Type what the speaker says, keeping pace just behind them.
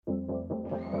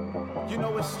You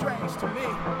know it's strange to me.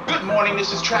 Good morning,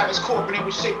 this is Travis Corbin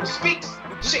with Shaper Speaks. The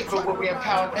beat Shaper, try where to we remind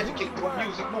empower you and of who educate you through were.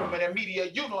 music, movement, and media.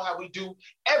 You know how we do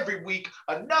every week.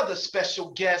 Another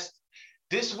special guest.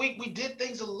 This week we did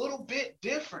things a little bit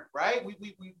different, right?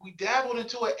 We dabbled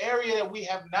into an area that we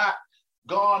have not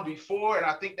gone before, and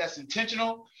I think that's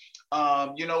intentional.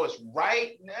 It's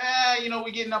right.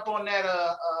 We're getting up on that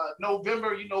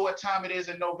November. You know what time it is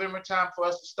in November, time for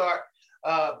us to start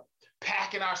uh,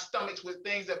 packing our stomachs with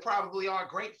things that probably aren't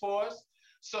great for us.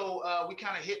 So we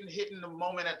kind of hitting the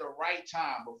moment at the right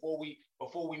time before we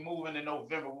move into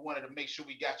November. We wanted to make sure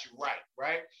we got you right,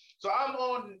 right? So I'm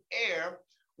on air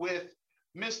with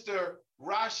Mr.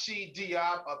 Rashid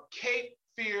Diab of Cape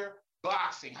Fear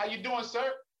Boxing. How you doing,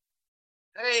 sir?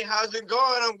 Hey, how's it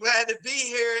going? I'm glad to be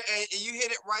here. And you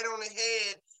hit it right on the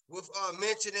head with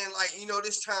mentioning, like,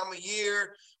 this time of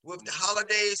year with the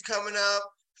holidays coming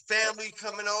up, family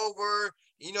coming over.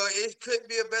 It couldn't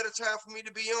be a better time for me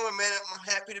to be on, man. I'm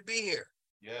happy to be here.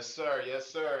 Yes, sir. Yes,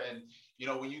 sir. And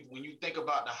when you think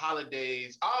about the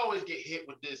holidays, I always get hit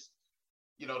with this.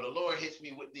 The Lord hits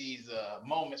me with these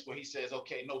moments where He says,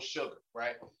 "Okay, no sugar,"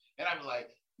 right? And I'm like,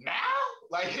 now,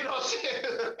 like like of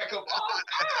all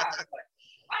time,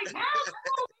 like now,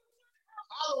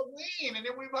 Halloween, and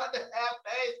then we about to have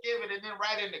Thanksgiving, and then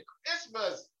right into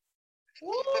Christmas.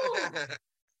 Woo!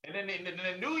 And then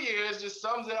the New Year's just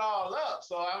sums it all up.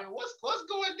 So I mean, what's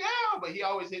going down? But He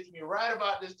always hits me right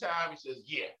about this time. He says,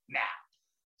 "Yeah, now."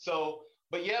 So,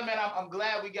 but yeah, man, I'm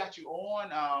glad we got you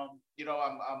on. I'm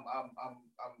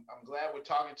glad we're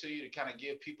talking to you to kind of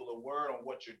give people a word on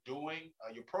what you're doing.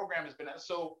 Your program has been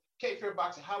so Cape Fear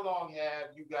Boxing. How long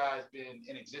have you guys been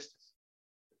in existence?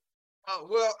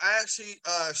 Well, I actually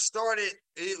started.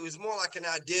 It was more like an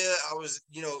idea. I was,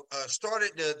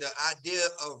 started the idea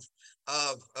of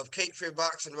Cape Fear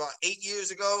Boxing about 8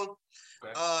 years ago,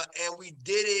 Okay. and we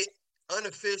did it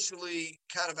unofficially,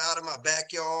 kind of out of my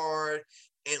backyard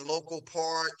in local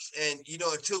parks, and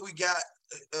until we got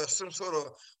some sort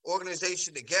of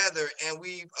organization together, and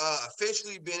we've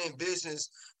officially been in business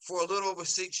for a little over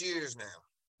 6 years now.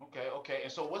 Okay.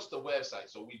 And so, what's the website?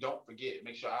 So we don't forget.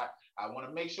 Make sure I want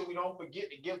to make sure we don't forget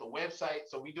to give the website.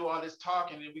 So we do all this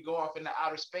talking and we go off into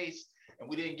outer space, and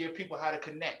we didn't give people how to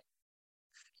connect.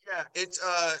 Yeah, it's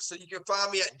so you can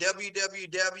find me at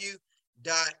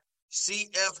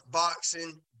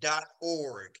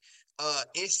www.cfboxing.org.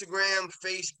 Instagram,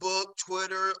 Facebook,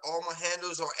 Twitter, all my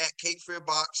handles are at Cape Fear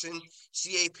Boxing,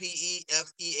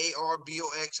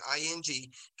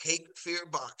 CAPEFEARBOXING, Cape Fear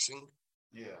Boxing.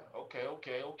 Yeah.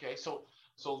 Okay. So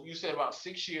you said about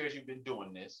 6 years you've been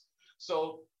doing this.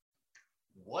 So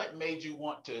what made you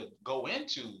want to go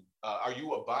into? Are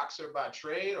you a boxer by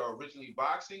trade, or originally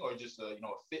boxing, or just a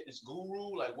fitness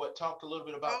guru? Like, what? Talk a little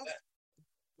bit about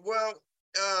Well,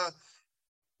 that.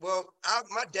 well, uh,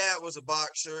 my dad was a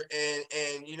boxer, and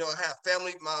I have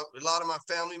family. A lot of my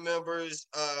family members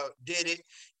did it,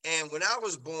 and when I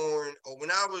was born, or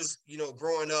when I was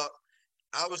growing up,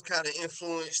 I was kind of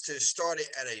influenced to start it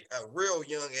at a real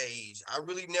young age. I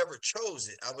really never chose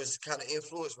it. I was kind of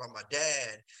influenced by my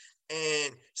dad.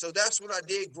 And so that's what I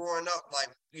did growing up. Like,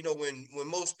 when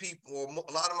most people, or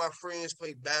a lot of my friends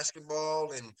played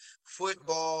basketball and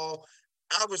football,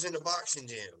 I was in the boxing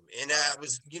gym. And Right. I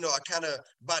was, I kind of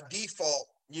by default,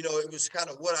 it was kind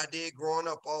of what I did growing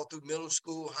up all through middle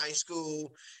school, high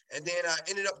school. And then I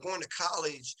ended up going to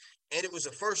college, and it was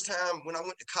the first time when I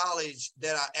went to college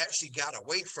that I actually got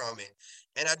away from it.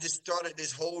 And I just started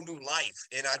this whole new life.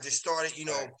 And I just started,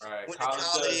 Right. went to College does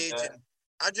college, that. and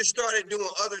I just started doing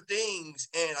other things.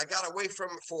 And I got away from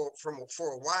it for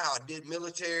a while. I did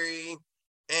military,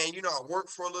 and I worked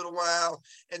for a little while.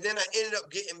 And then I ended up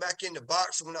getting back into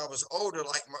boxing when I was older,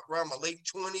 like around my late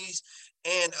 20s.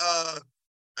 And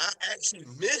I actually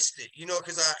missed it,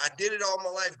 because I did it all my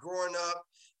life growing up,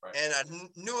 Right. and I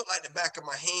knew it like the back of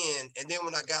my hand. And then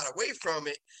when I got away from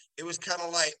it, it was kind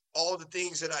of like all the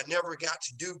things that I never got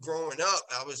to do growing up.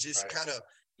 I was just Right. kind of,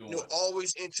 Doing.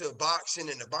 always into boxing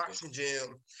and the boxing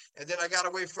gym. And then I got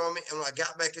away from it. And when I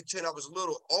got back into it, I was a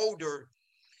little older.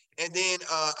 And then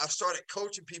I started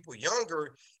coaching people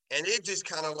younger. And it just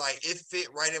kind of like, it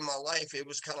fit right in my life. It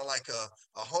was kind of like a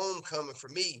homecoming for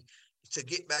me to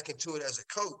get back into it as a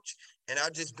coach. And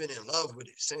I've just been in love with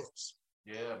it since.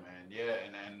 Yeah, man. Yeah,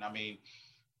 and I mean,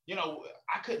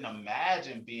 I couldn't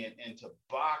imagine being into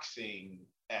boxing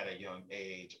at a young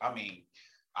age. I mean,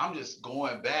 I'm just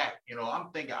going back, I'm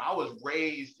thinking I was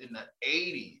raised in the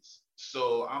 80s.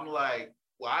 So I'm like,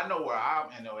 well, I know where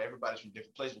I know everybody's from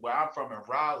different places. Where I'm from in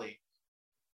Raleigh,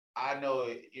 I know,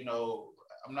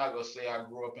 I'm not going to say I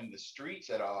grew up in the streets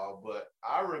at all, but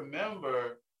I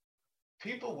remember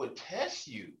people would test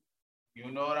you. You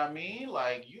know what I mean?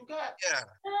 Like you got, Yeah.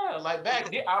 yeah, like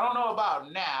back then, I don't know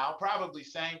about now. Probably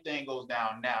same thing goes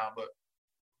down now, but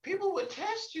people would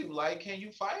test you. Like, can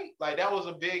you fight? Like that was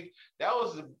a big, that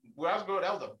was a, where I was growing.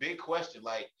 That was a big question.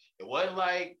 Like it wasn't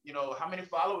like how many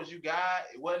followers you got.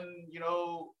 It wasn't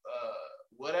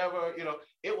whatever.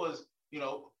 It was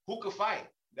who could fight.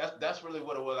 That's really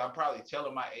what it was. I'm probably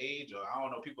telling my age, or I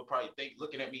don't know. People probably think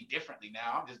looking at me differently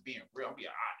now. I'm just being real. I'm being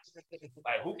honest.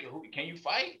 Like who can you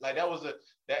fight? Like that was a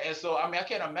that. And so I mean I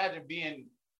can't imagine being.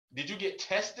 Did you get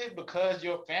tested because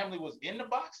your family was in the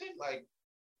boxing? Like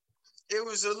It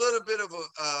was a little bit of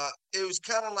a it was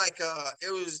kind of like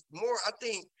it was more, I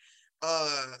think,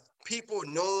 uh people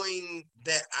knowing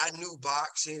that I knew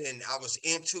boxing and I was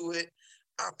into it.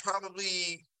 I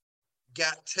probably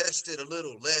got tested a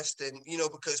little less than,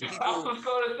 because I people, was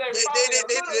going to say probably a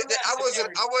they little less than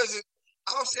every.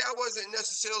 I would say I wasn't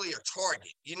necessarily a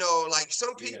target. Like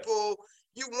some Yeah. people,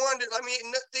 you wondered. I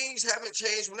mean, things haven't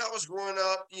changed. When I was growing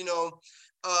up,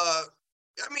 uh,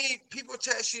 I mean, people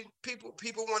test you.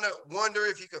 People want to wonder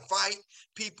if you can fight.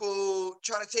 People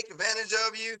try to take advantage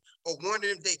of you, or wonder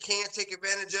if they can take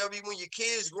advantage of you when your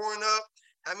kids growing up.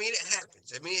 I mean, it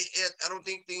happens. I mean, I don't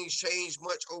think things change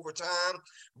much over time,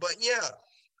 but yeah,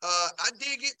 I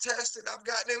did get tested. I've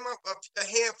gotten in a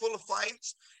handful of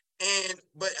fights,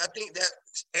 but I think that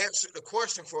answered the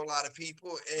question for a lot of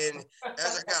people. And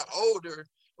as I got older,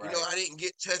 Right. I didn't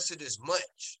get tested as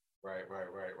much. Right.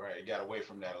 You got away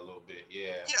from that a little bit.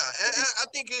 Yeah. Yeah, and I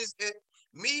think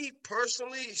me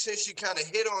personally, since you kind of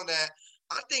hit on that,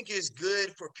 I think it's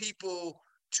good for people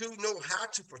to know how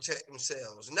to protect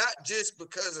themselves, not just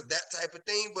because of that type of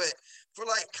thing, but for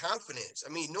like confidence. I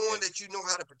mean, Yeah. knowing that you know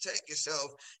how to protect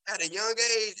yourself at a young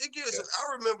age, it gives. Yeah.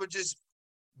 I remember just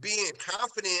being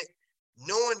confident,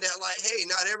 knowing that like, hey,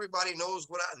 not everybody knows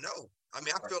what I know. I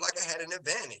mean, I Right. feel like I had an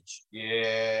advantage.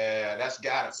 Yeah, that's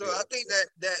gotta So I feel think good.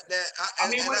 that I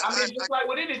mean, I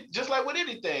just like with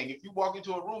anything, if you walk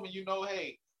into a room and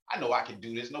hey, I know I can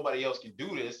do this. Nobody else can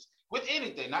do this with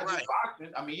anything, not just right.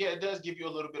 boxing. I mean, yeah, it does give you a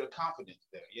little bit of confidence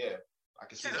there. Yeah, I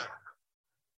can see Yeah. that.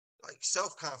 Like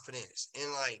self-confidence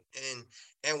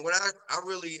and what I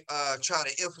really try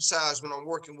to emphasize when I'm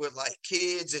working with like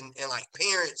kids and like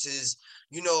parents is,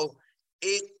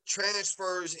 it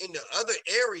transfers into other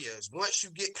areas. Once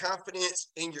you get confidence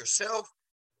in yourself,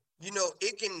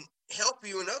 it can help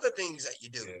you in other things that you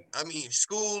do. Yeah. I mean,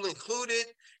 school included,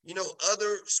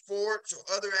 other sports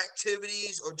or other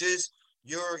activities, or just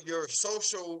your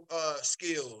social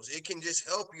skills. It can just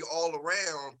help you all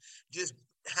around, just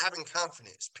having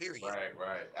confidence, period. Right.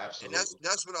 And Absolutely.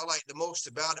 that's what I like the most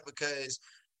about it, because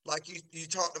like you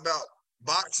talked about,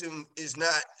 boxing is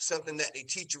not something that they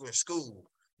teach you in school.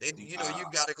 You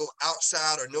got to go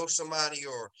outside or know somebody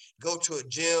or go to a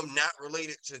gym not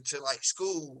related to like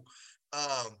school.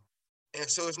 Um, and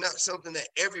so it's not something that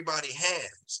everybody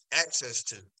has access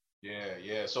to.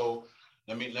 Yeah. So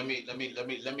let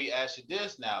me ask you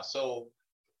this now. So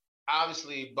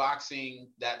obviously boxing,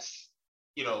 that's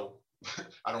you know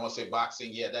I don't want to say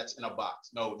boxing, yeah, that's in a box.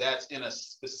 No, that's in a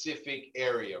specific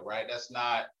area, right? That's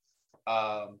not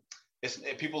um it's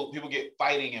people get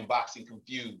fighting and boxing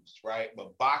confused, right?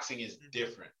 But boxing is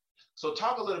different. So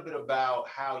talk a little bit about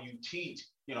how you teach,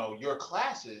 your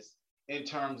classes in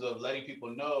terms of letting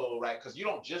people know, right? Because you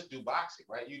don't just do boxing,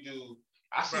 right?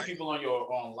 I see Right. people on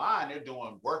your online, they're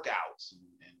doing workouts and.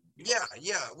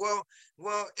 Yeah. Well,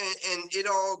 and it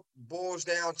all boils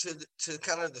down to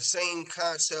kind of the same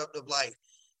concept of like,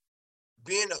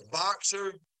 being a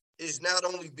boxer is not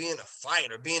only being a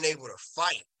fighter, being able to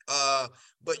fight,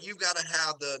 but you got to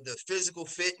have the physical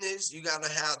fitness, you got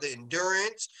to have the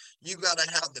endurance, you got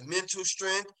to have the mental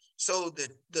strength. So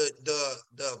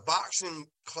the boxing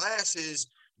classes,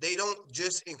 they don't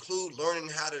just include learning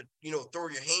how to throw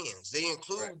your hands. They Right.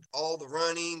 include all the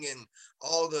running and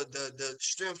all the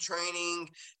strength training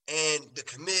and the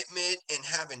commitment and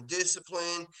having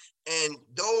discipline, and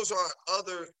those are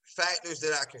other factors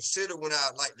that I consider when I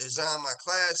like design my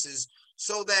classes,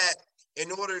 so that in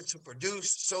order to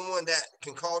produce someone that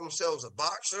can call themselves a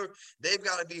boxer, they've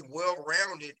got to be well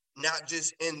rounded, not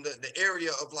just in the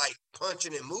area of like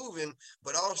punching and moving,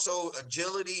 but also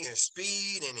agility and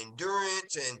speed and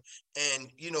endurance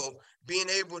and being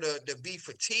able to be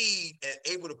fatigued and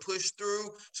able to push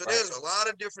through. So Right. there's a lot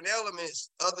of different elements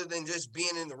other than just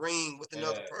being in the ring with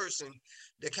another Yeah. person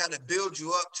that kind of build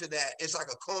you up to that. It's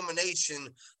like a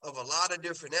culmination of a lot of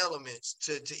different elements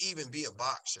to even be a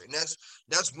boxer. And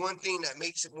that's one thing that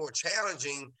makes it more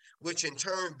challenging, which in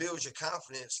turn builds your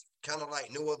confidence, kind of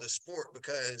like no other sport,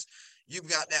 because you've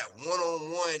got that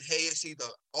one-on-one, hey, it's either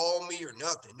all me or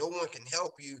nothing. No one can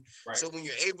help you. Right. So when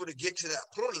you're able to get to that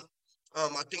point,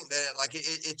 I think that like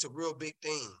it's a real big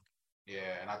thing.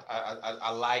 Yeah, and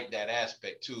I like that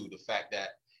aspect too. The fact that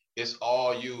it's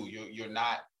all you. You're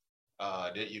not.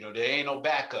 There ain't no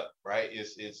backup, right? Right.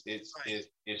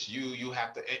 It's you. You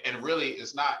have to, and really,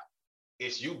 it's not.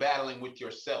 It's you battling with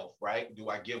yourself, right? Do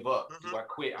I give up? Do Hmm. I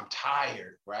quit? I'm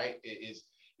tired, right?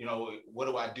 What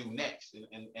do I do next?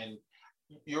 And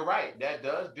you're right. That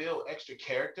does build extra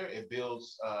character. It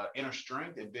builds inner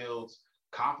strength. It builds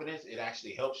confidence. It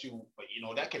actually helps you. But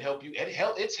that can help you.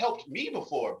 It's helped me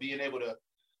before being able to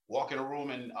walk in a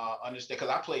room and understand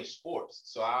because I played sports.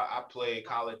 So I played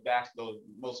college basketball.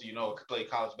 Most of I played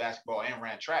college basketball and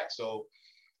ran track. So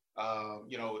um,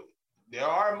 you know, there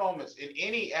are moments in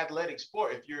any athletic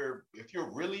sport if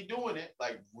you're really doing it,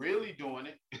 like really doing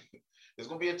it, there's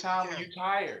gonna be a time when Yeah. you're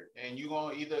tired and you're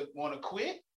gonna either want to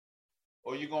quit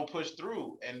or you're gonna push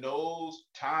through. And those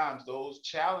times, those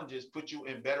challenges put you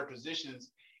in better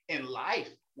positions in life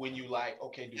when you like,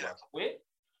 okay, do I Yeah. quit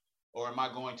or am I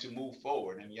going to move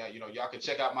forward? And yeah, y'all can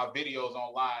check out my videos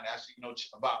online. Actually,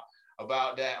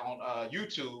 about that on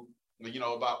YouTube.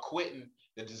 About quitting,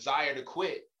 the desire to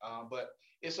quit. But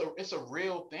it's a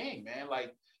real thing, man.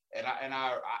 Like,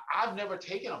 I've never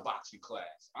taken a boxing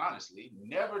class, honestly.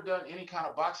 Never done any kind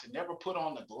of boxing. Never put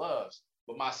on the gloves.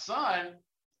 But my son,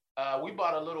 we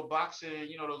bought a little boxing.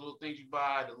 The little things you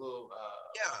buy, the little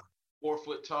Yeah. 4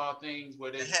 foot tall things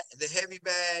where they. The heavy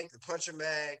bag, the punching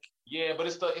bag. Yeah, but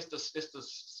it's like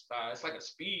a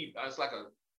speed. It's like a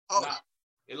Oh, not.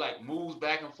 It like moves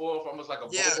back and forth, almost like a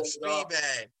yeah, bulldog. speed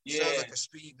bag. Sounds Yeah, like a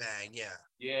speed bag. Yeah.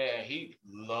 yeah, he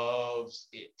loves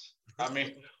it. I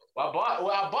mean, I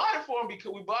bought it for him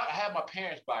because I had my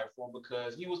parents buy it for him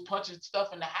because he was punching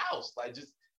stuff in the house, like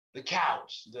just the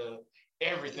couch, the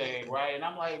everything, right? And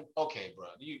I'm like, okay, bro,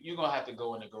 you're gonna have to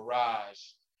go in the garage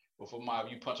before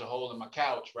you punch a hole in my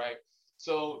couch, right?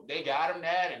 So they got him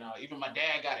that, and even my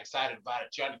dad got excited about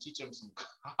it, trying to teach him some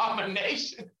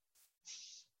combination.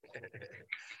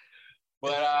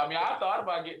 But I thought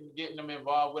about getting them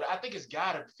involved with it. I think it's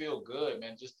gotta feel good,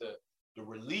 man, just to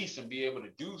release and be able to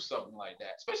do something like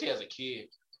that, especially as a kid.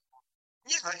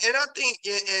 Yeah, and I think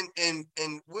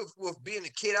and with being a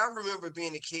kid, I remember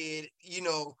being a kid.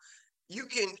 You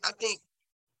can. I think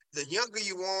the younger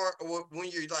you are, or when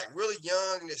you're like really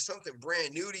young, and there's something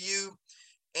brand new to you,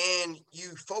 and you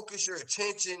focus your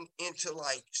attention into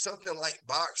like something like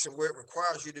boxing where it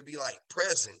requires you to be like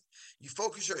present. You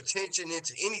focus your attention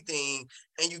into anything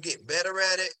and you get better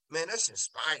at it, man, that's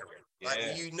inspiring. Like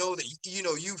when Yeah,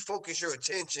 that you focus your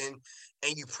attention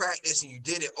and you practice and you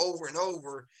did it over and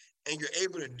over and you're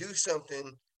able to do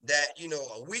something that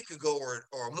a week ago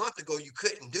or a month ago you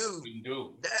couldn't do. we can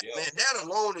do. That, Yeah, man, that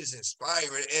alone is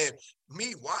inspiring. And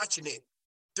me watching it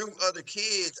through other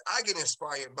kids, I get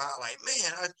inspired by like,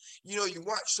 man, you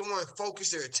watch someone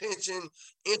focus their attention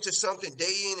into something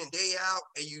day in and day out,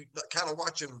 and you kind of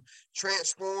watch them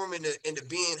transform into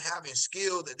being having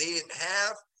skill that they didn't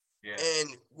have. yeah,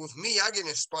 And with me, I get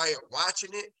inspired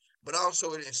watching it, but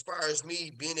also it inspires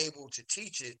me being able to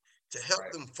teach it to help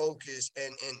right. them focus,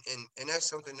 and that's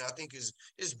something that I think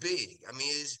is big. I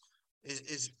mean,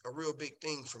 is a real big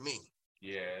thing for me.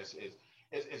 Yeah,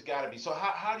 it's got to be. So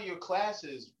how do your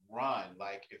classes run?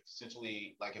 Like, if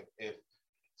essentially, like if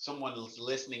someone is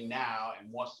listening now and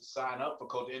wants to sign up for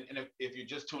coach, and if you're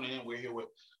just tuning in, we're here with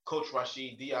Coach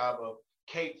Rashid Diab of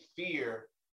Cape Fear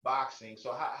Boxing.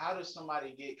 So how does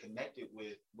somebody get connected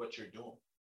with what you're doing?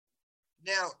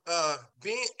 Now,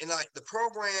 being in like the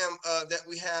program that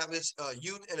we have is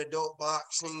youth and adult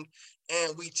boxing,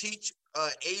 and we teach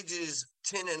ages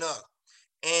 10 and up.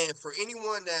 And for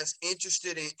anyone that's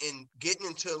interested in getting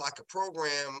into like a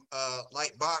program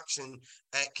like boxing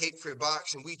at Cape Fear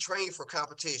Boxing, we train for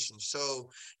competition. So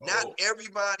not Oh,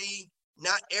 everybody,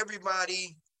 not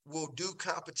everybody will do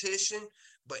competition,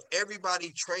 but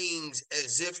everybody trains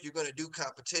as if you're going to do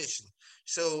competition.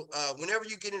 So whenever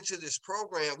you get into this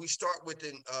program, we start with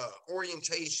an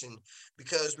orientation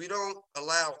because we don't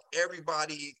allow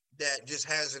everybody that just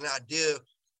has an idea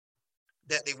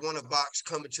that they want to box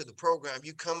coming to the program.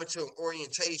 You come into an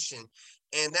orientation,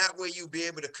 and that way you'll be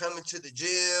able to come into the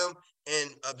gym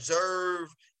and observe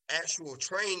actual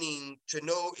training to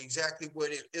know exactly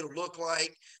what it'll look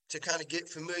like, to kind of get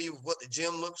familiar with what the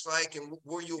gym looks like and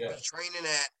where you'll yeah, be training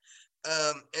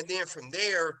at. And then from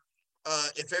there,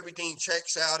 if everything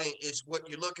checks out and is what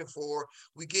you're looking for,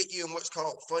 we get you in what's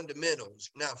called fundamentals.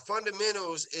 Now,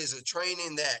 fundamentals is a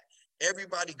training that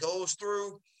everybody goes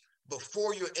through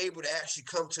before you're able to actually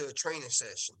come to a training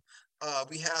session.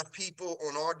 We have people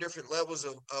on all different levels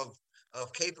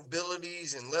of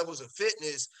capabilities and levels of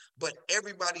fitness, but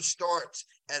everybody starts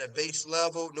at a base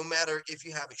level, no matter if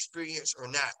you have experience or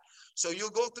not. So you'll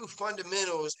go through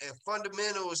fundamentals, and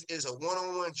fundamentals is a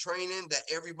one-on-one training that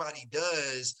everybody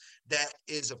does that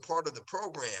is a part of the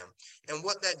program. And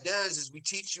what that does is we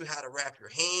teach you how to wrap your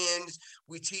hands.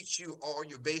 We teach you all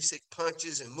your basic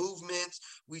punches and movements.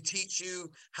 We teach you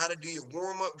how to do your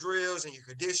warm-up drills and your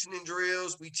conditioning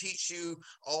drills. We teach you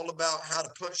all about how to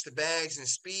punch the bags and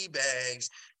speed bags.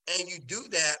 And you do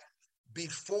that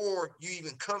before you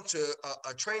even come to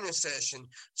a training session,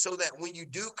 so that when you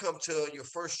do come to your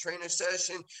first training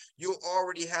session, you'll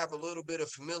already have a little bit of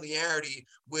familiarity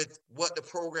with what the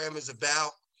program is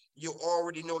about. You'll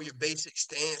already know your basic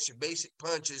stance, your basic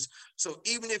punches. So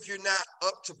even if you're not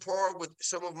up to par with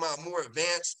some of my more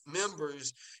advanced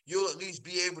members, you'll at least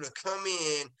be able to come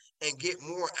in and get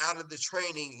more out of the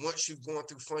training once you've gone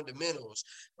through fundamentals.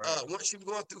 Right. Once you've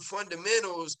gone through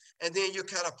fundamentals, and then you're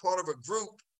kind of part of a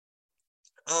group.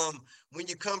 When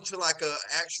you come to like a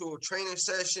actual training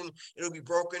session, it'll be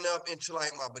broken up into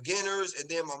like my beginners and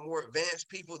then my more advanced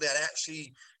people that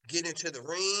actually get into the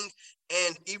ring.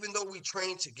 And even though we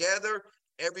train together,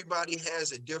 everybody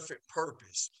has a different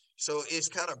purpose. So it's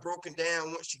kind of broken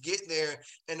down once you get there.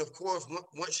 And of course,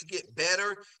 once you get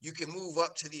better, you can move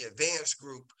up to the advanced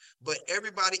group. But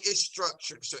everybody is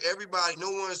structured. So everybody,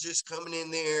 no one's just coming in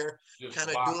there kind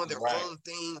of doing their own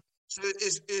thing. So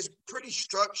it's pretty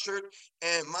structured,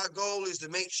 and my goal is to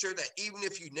make sure that even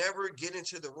if you never get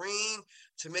into the ring,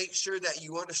 to make sure that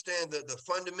you understand the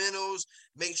fundamentals,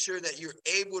 make sure that you're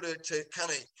able to kind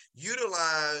of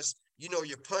utilize,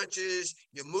 your punches,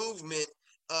 your movement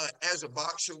as a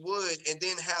boxer would, and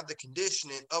then have the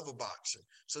conditioning of a boxer.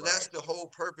 So that's the whole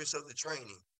purpose of the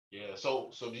training. Yeah.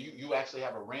 So do you actually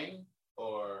have a ring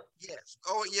or? Yes.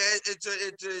 Oh yeah. It's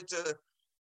a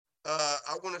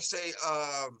I want to say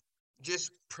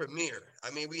just premier. I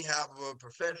mean, we have a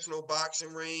professional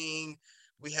boxing ring.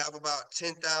 We have about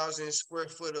 10,000 square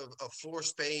foot of floor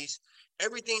space.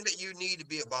 Everything that you need to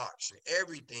be a boxer.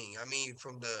 Everything. I mean,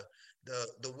 from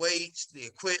the weights, the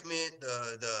equipment,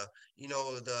 the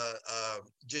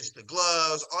just the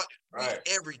gloves,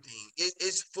 everything.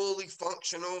 It's fully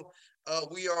functional.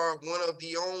 We are one of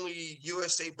the only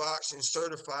USA Boxing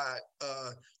certified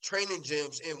training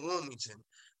gyms in Wilmington.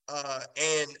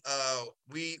 And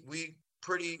we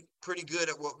pretty good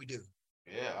at what we do.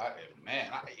 Yeah,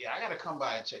 I gotta come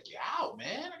by and check you out,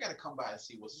 man. I gotta come by and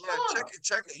see what's up.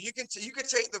 Check it. You can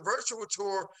take the virtual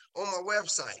tour on my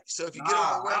website. So if you get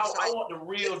on my website, I want the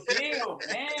real deal,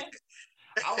 man.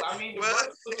 I mean, the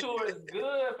virtual tour is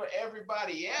good for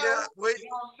everybody else. Yeah, you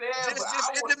know what I'm saying?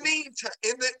 Just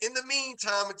in the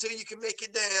meantime, until you can make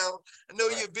it down. I know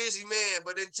you're a busy man,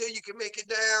 but until you can make it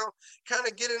down, kind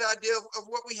of get an idea of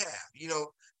what we have.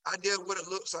 Idea of what it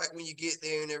looks like when you get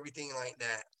there and everything like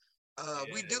that.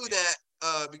 We do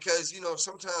that because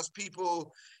sometimes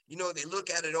people, they look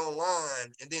at it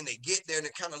online and then they get there and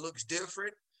it kind of looks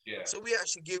different. Yeah. So we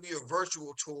actually give you a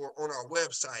virtual tour on our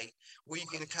website where you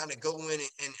can kind of go in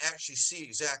and actually see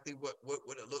exactly what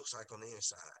it looks like on the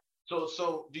inside.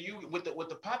 So do you, with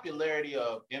the popularity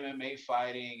of MMA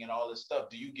fighting and all this stuff,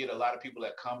 do you get a lot of people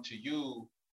that come to you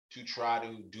to try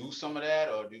to do some of that,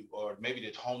 or maybe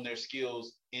to hone their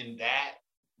skills in that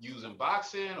using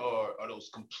boxing, or are those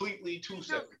completely two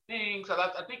separate things?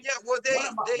 I think one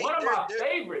of my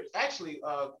favorites actually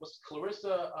was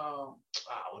Claressa.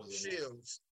 What is it?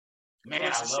 Shields. Man,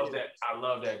 Claressa I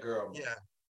love that girl. Man. Yeah.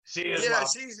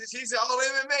 She's all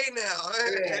MMA now.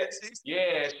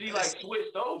 She like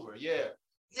switched over. Yeah.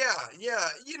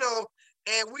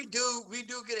 And we do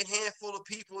get a handful of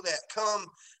people that come.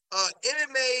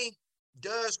 MMA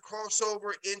does cross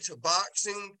over into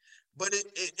boxing, but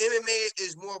MMA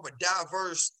is more of a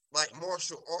diverse like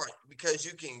martial art, because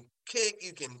you can kick,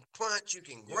 you can punch, you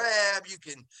can grab,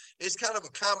 it's kind of a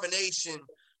combination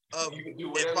of you can do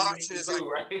whatever boxing is like,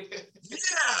 right? You can,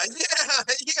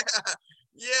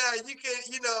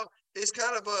 it's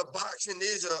kind of a boxing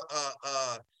is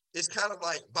it's kind of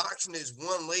like boxing is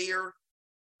one layer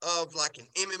of like an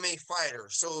MMA fighter.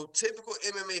 So typical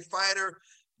MMA fighter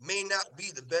may not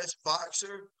be the best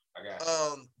boxer,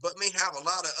 but may have a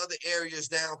lot of other areas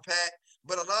down pat.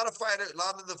 But a lot of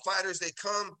the fighters, they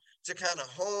come to kind of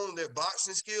hone their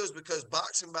boxing skills, because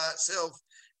boxing by itself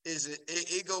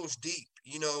it goes deep,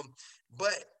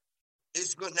 but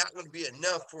it's not going to be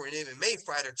enough for an MMA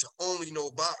fighter to only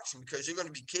know boxing, because you're going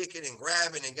to be kicking and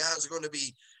grabbing, and guys are going to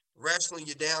be wrestling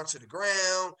you down to the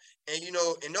ground. And,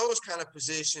 in those kind of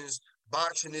positions,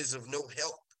 boxing is of no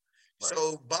help. Right.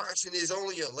 So boxing is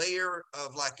only a layer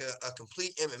of like a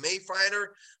complete MMA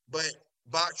fighter, but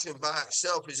boxing by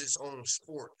itself is its own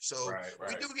sport. So Right, we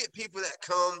right. do get people that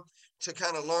come to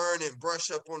kind of learn and brush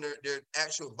up on their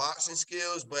actual boxing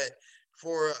skills, but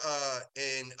for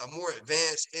a more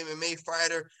advanced MMA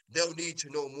fighter, they'll need to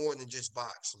know more than just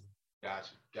boxing.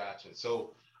 Gotcha, gotcha.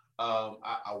 So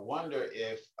I wonder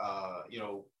if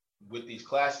with these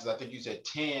classes, I think you said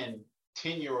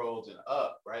 10-year-olds and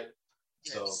up, right?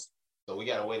 So Yes. so we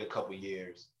gotta wait a couple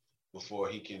years before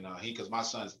he can because my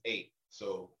son's 8.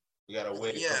 So we gotta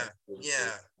wait a couple Yeah. years before,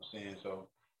 Yeah. I'm saying. So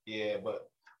yeah, but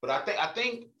I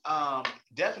think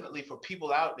definitely for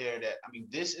people out there that I mean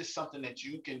this is something that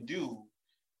you can do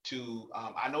to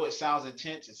I know it sounds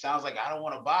intense. It sounds like I don't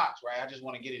want to box, right? I just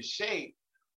want to get in shape.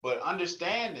 But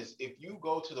understand this, if you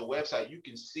go to the website, you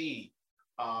can see,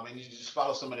 and you just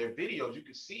follow some of their videos, you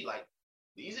can see like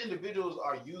these individuals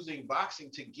are using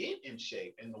boxing to get in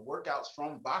shape and the workouts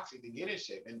from boxing to get in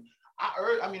shape. And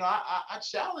I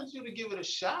challenge you to give it a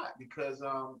shot because,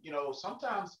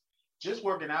 sometimes just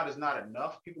working out is not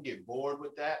enough. People get bored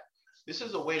with that. This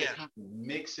is a way to Yeah. kind of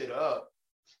mix it up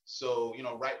so,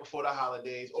 right before the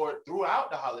holidays or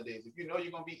throughout the holidays, if you know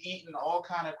you're going to be eating all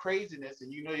kind of craziness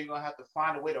and you know you're going to have to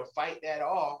find a way to fight that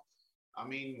off, I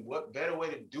mean, what better way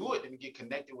to do it than to get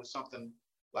connected with something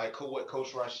like what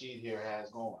Coach Rashid here has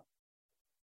going?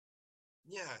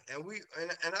 Yeah, and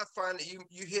I find that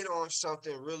you hit on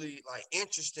something really like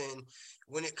interesting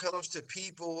when it comes to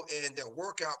people and their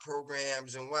workout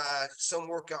programs and why some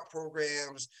workout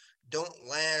programs don't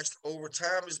last over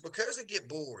time is because they get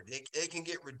bored. They can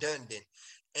get redundant.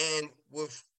 And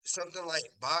with something like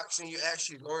boxing, you're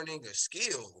actually learning a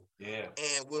skill. Yeah.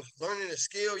 And with learning a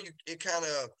skill,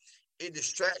 it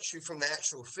distracts you from the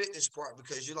actual fitness part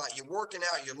because you're working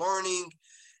out, you're learning,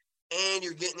 and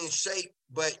you're getting in shape,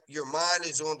 but your mind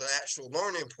is on the actual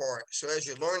learning part. So as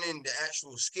you're learning the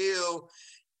actual skill,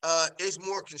 it's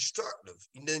more constructive.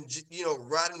 And then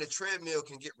riding the treadmill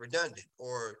can get redundant,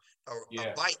 or a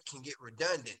Yeah. bike can get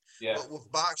redundant. Yeah. But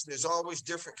with boxing, there's always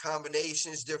different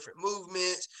combinations, different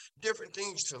movements, different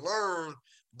things to learn.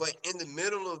 But in the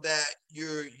middle of that,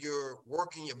 you're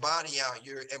working your body out.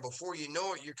 And before you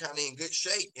know it, you're kind of in good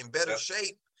shape, in better Yep.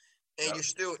 shape, and Yep. you're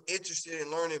still interested in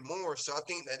learning more. So I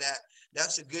think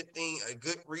that's a good thing, a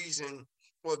good reason,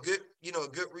 or a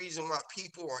good reason why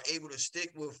people are able to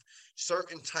stick with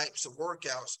certain types of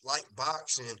workouts like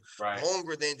boxing Right.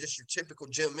 longer than just your typical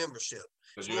gym membership.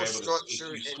 Because It's you're more able to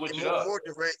structure you and switch it more, up. more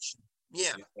direction.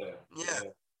 Yeah, Yeah. yeah.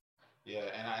 Yeah.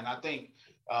 Yeah, and I think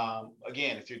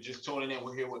again, if you're just tuning in,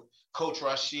 we're here with Coach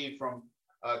Rashid from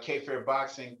K-Fair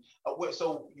Boxing.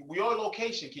 So your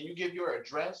location, can you give your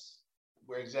address?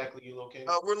 Where exactly you located?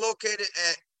 We're located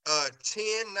at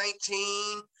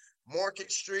 1019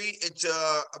 Market Street. It's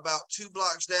about 2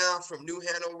 blocks down from New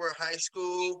Hanover High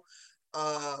School.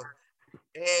 Uh,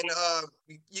 and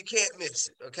you can't miss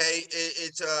it. Okay,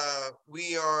 it's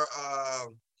we are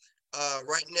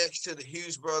right next to the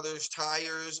Hughes Brothers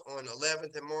Tires on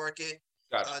 11th and Market.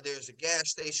 Gotcha. There's a gas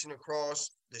station across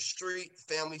the street,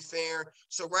 Family Fair.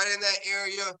 So right in that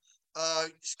area,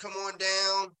 just come on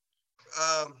down.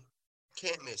 Um,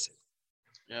 can't miss it.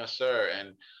 Yes, sir.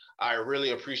 And I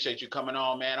really appreciate you coming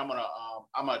on, man. I'm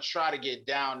gonna try to get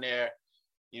down there,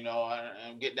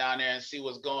 and get down there and see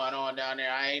what's going on down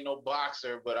there. I ain't no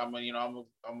boxer, but I'm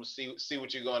gonna see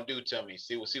what you're gonna do to me.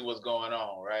 See what's going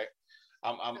on, right?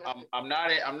 I'm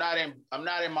not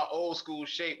in my old school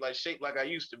shape like I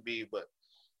used to be, but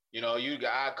you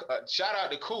got shout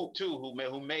out to Coop too,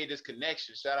 who made this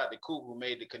connection. Shout out to Coop who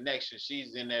made the connection.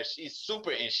 She's in there. She's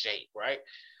super in shape, right?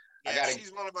 I Yeah, gotta.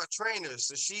 she's one of our trainers,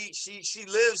 so she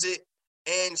lives it,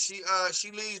 and she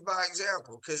leads by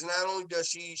example. Because not only does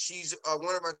she's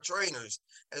one of our trainers.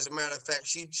 As a matter of fact,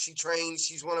 she trains.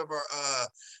 She's one of our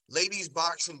ladies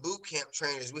boxing boot camp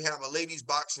trainers. We have a ladies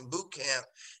boxing boot camp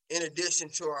in addition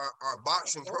to our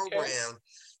boxing Okay. program,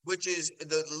 which is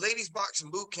the ladies boxing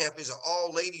boot camp is an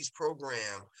all ladies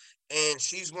program, and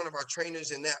she's one of our trainers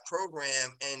in that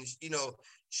program. And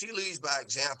she leads by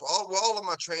example. All of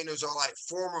my trainers are like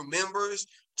former members,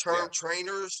 Yeah. turned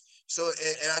trainers. So,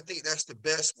 and I think that's the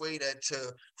best way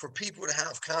for people to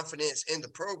have confidence in the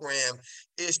program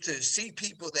is to see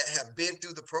people that have been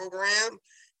through the program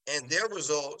and their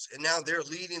results, and now they're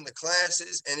leading the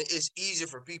classes, and it's easier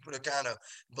for people to kind of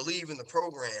believe in the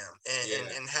program Yeah.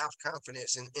 and have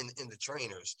confidence in the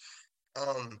trainers.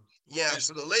 Yeah,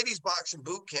 so the ladies boxing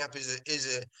boot camp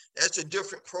that's a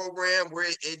different program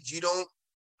where you don't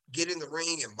get in the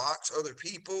ring and box other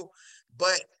people,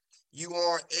 but you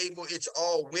are able, it's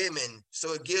all women.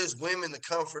 So it gives women the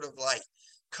comfort of like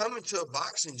coming to a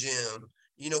boxing gym,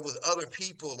 with other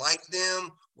people like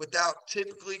them without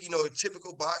typically, a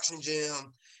typical boxing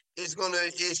gym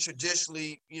is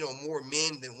traditionally, more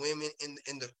men than women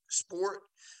in the sport.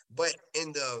 But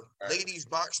in the ladies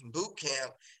boxing boot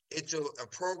camp, it's a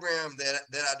program that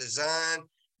I designed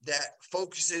that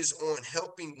focuses on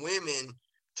helping women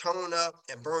tone up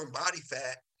and burn body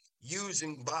fat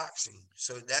using boxing.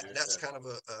 So that's kind of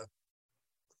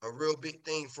a real big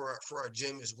thing for our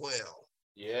gym as well.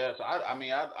 Yeah, so I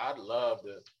mean, I'd love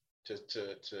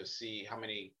to see how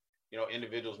many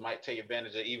individuals might take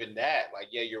advantage of even that. Like,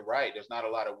 yeah, you're right. There's not a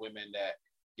lot of women that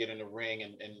get in the ring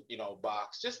and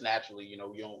box just naturally. You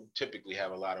don't typically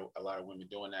have a lot of women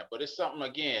doing that, but it's something,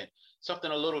 again,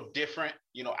 something a little different.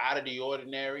 Out of the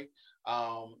ordinary.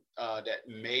 That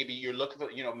maybe you're looking for.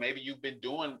 Maybe you've been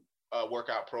doing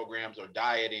workout programs or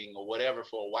dieting or whatever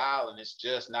for a while, and it's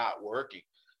just not working.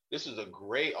 This is a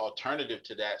great alternative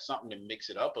to that, something to mix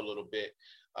it up a little bit.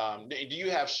 Do you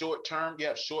have short term? Do you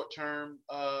have short term,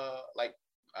 like,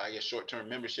 I guess, short term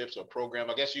memberships or program?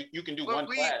 I guess you can do Well, one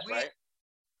class, right?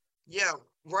 yeah,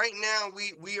 right now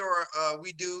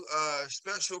we do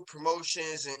special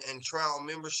promotions and trial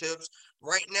memberships.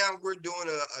 Right now we're doing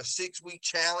a 6-week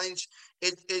challenge.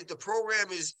 The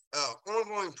program is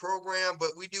ongoing program, but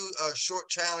we do short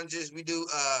challenges. We do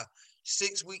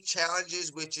 6-week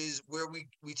challenges, which is where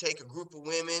we take a group of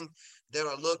women that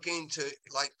are looking to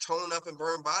like tone up and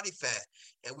burn body fat,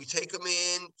 and we take them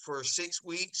in for 6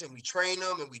 weeks and we train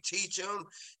them and we teach them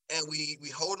and we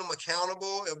hold them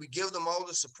accountable and we give them all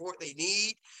the support they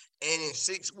need. And in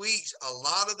 6 weeks, a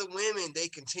lot of the women, they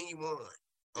continue on.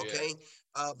 Okay.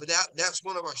 Yeah. But that's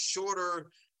one of our shorter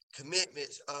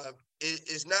commitments. It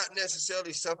is not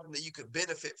necessarily something that you could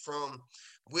benefit from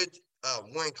with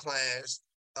one class.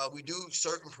 We do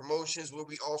certain promotions where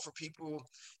we offer people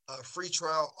a free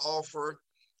trial offer,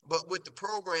 but with the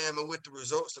program and with the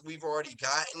results that we've already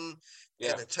gotten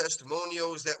and the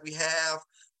testimonials that we have,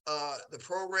 the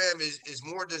program is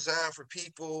more designed for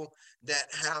people that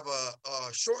have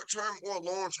a short-term or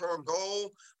long-term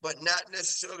goal, but not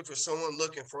necessarily for someone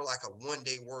looking for like a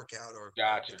one-day workout or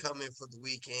to come in for the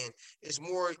weekend. It's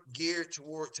more geared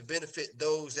toward to benefit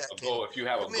those that can if you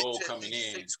have a commit goal to at coming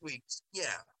least in. 6 weeks.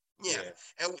 Yeah.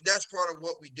 And that's part of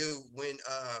what we do when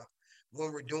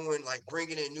we're doing like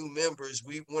bringing in new members.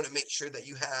 We want to make sure that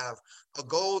you have a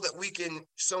goal that we can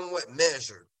somewhat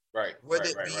measure. Right. Whether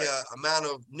it be a amount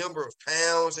of number of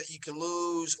pounds that you can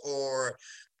lose, or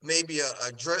maybe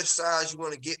a dress size you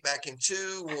want to get back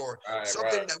into, or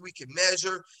something that we can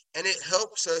measure. And it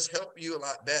helps us help you a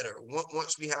lot better.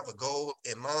 Once we have a goal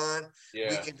in mind,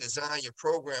 we can design your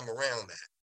program around that.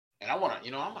 And I want to,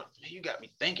 you got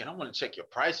me thinking, I want to check your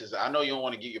prices. I know you don't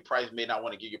want to get your price, may not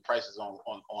want to get your prices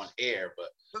on air, but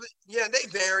yeah, they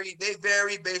vary. They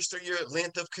vary based on your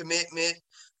length of commitment,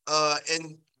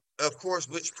 and of course,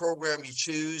 which program you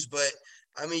choose. But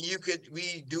I mean,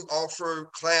 we do offer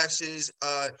classes.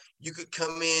 You could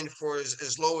come in for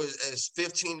as low as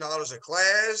 $15 a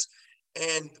class.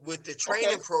 And with the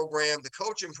training program, the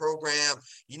coaching program,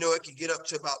 it can get up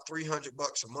to about $300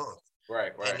 a month.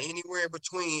 Right. And anywhere in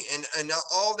between, and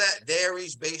all that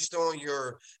varies based on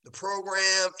the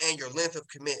program and your length of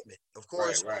commitment. Of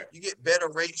course, you get better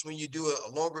rates when you do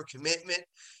a longer commitment.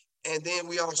 And then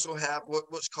we also have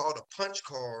what's called a punch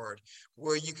card,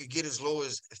 where you could get as low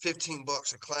as $15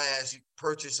 a class. You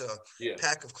purchase a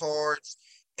pack of cards,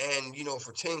 and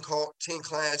for 10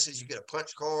 classes, you get a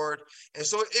punch card. And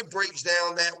so it breaks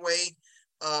down that way.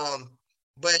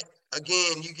 But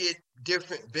again, you get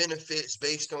different benefits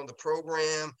based on the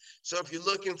program. So if you're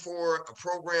looking for a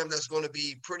program that's going to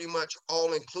be pretty much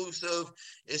all inclusive,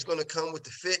 it's going to come with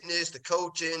the fitness, the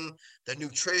coaching, the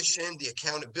nutrition, the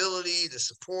accountability, the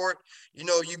support.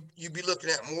 You'd be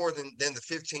looking at more than the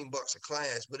 $15 a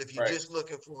class. But if you're just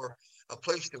looking for a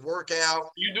place to work out,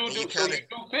 you do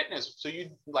fitness. So you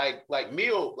like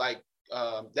meal, like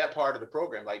that part of the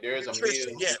program, like there is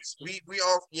nutrition, a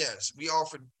meal. Yes, we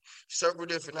offer several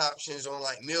different options on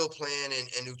like meal plan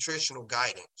and nutritional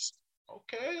guidance.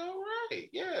 Okay, all right,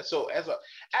 yeah. So as an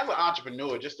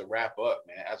entrepreneur, just to wrap up,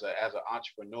 man, as an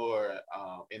entrepreneur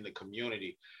in the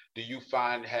community, do you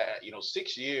find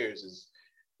 6 years is,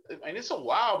 I mean, it's a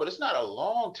while, but it's not a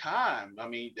long time. I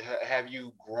mean, have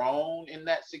you grown in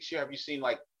that 6 year? Have you seen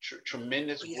like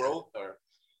tremendous growth or?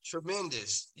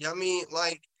 Tremendous. Yeah, I mean,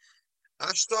 like,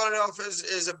 I started off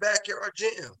as a backyard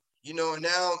gym, and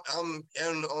now I'm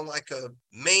on like a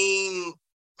main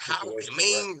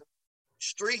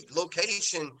street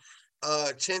location,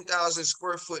 10,000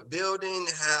 square foot building,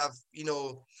 have,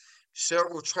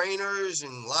 several trainers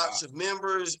and lots of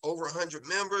members, over 100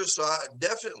 members. So I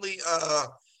definitely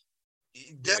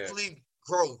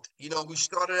growth. You know, we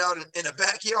started out in a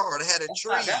backyard. I had a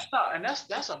tree.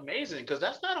 That's amazing, because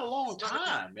that's not a long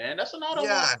time, man. That's not a long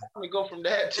Yeah, time to go from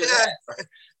that to yeah, that.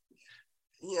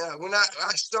 yeah. When I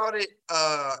started,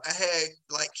 I had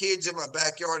like kids in my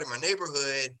backyard in my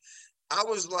neighborhood. I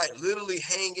was like literally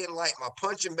hanging like my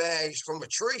punching bags from a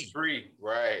tree. Free,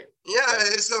 right? Yeah, That's,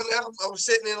 and so now I'm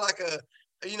sitting in like a,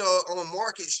 on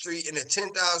Market Street in a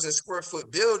 10,000 square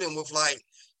foot building with like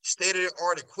state of the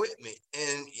art equipment,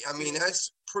 and I mean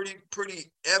that's pretty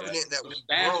yeah, evident that we've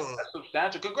substantial. grown. That's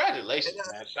substantial. And Congratulations,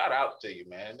 man. Shout out to you,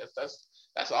 man.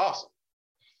 That's awesome.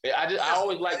 Yeah, I yeah,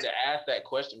 always like to ask that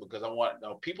question because I want,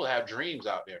 people have dreams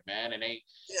out there, man, and they,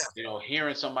 yeah,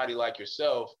 hearing somebody like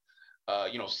yourself,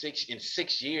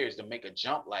 6 years to make a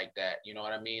jump like that, you know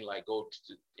what I mean? Like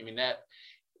I mean that,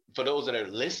 for those that are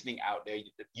listening out there,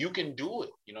 you can do it.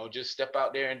 Just step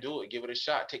out there and do it. Give it a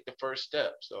shot. Take the first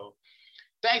step. So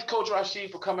thanks, Coach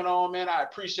Rasheed, for coming on, man. I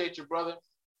appreciate you, brother.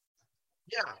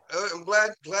 yeah. I'm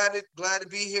glad to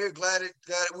be here. Glad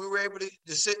we were able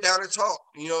to sit down and talk.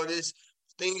 There's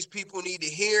things people need to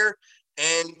hear,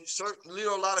 and certainly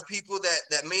a lot of people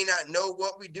that may not know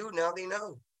what we do, now they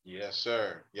know. Yes,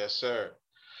 sir. Yes, sir.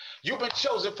 You've been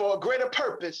chosen for a greater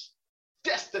purpose,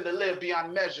 destined to live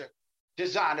beyond measure,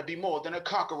 designed to be more than a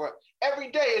conqueror.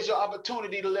 Every day is your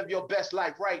opportunity to live your best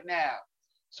life right now.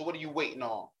 So what are you waiting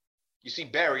on? You see,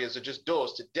 barriers are just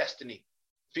doors to destiny.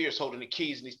 Fear's holding the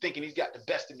keys and he's thinking he's got the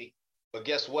best of me. But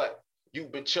guess what?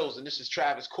 You've been chosen. This is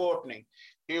Travis Corpning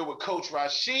here with Coach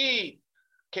Rasheed,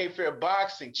 K-Fair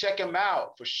Boxing. Check him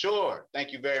out for sure.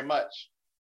 Thank you very much.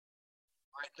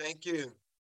 All right, thank you.